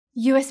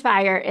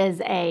uAspire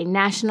is a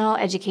national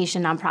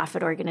education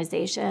nonprofit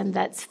organization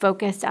that's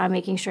focused on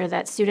making sure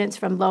that students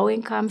from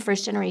low-income,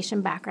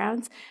 first-generation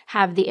backgrounds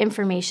have the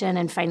information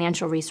and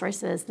financial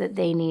resources that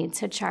they need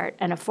to chart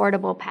an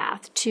affordable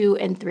path to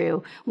and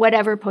through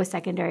whatever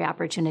post-secondary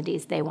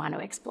opportunities they want to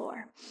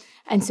explore.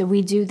 And so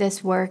we do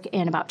this work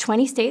in about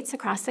 20 states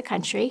across the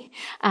country,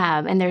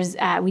 and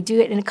we do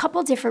it in a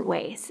couple different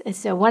ways. And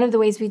so one of the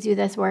ways we do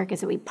this work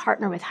is that we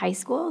partner with high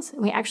schools,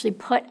 and we actually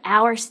put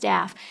our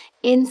staff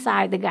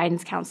inside the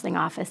guidance counseling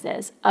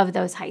offices of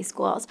those high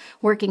schools,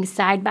 working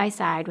side by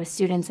side with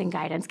students and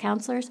guidance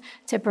counselors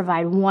to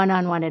provide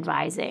one-on-one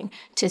advising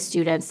to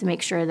students to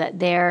make sure that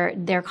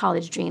their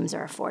college dreams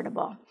are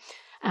affordable.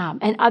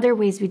 And other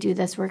ways we do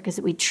this work is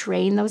that we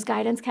train those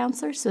guidance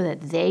counselors so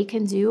that they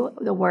can do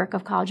the work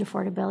of college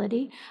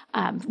affordability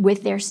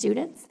with their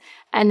students.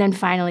 And then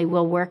finally,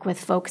 we'll work with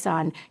folks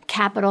on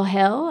Capitol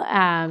Hill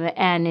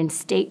and in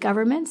state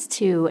governments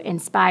to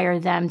inspire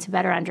them to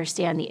better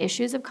understand the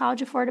issues of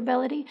college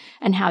affordability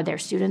and how their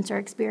students are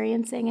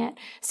experiencing it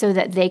so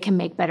that they can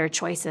make better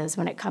choices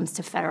when it comes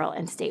to federal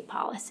and state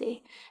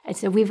policy. And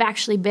so we've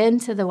actually been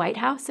to the White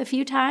House a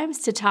few times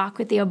to talk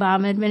with the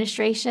Obama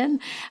administration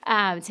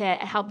to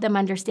help them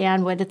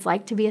understand what it's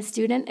like to be a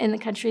student in the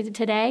country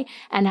today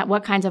and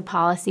what kinds of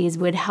policies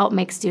would help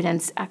make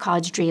students'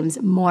 college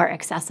dreams more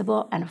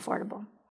accessible and affordable.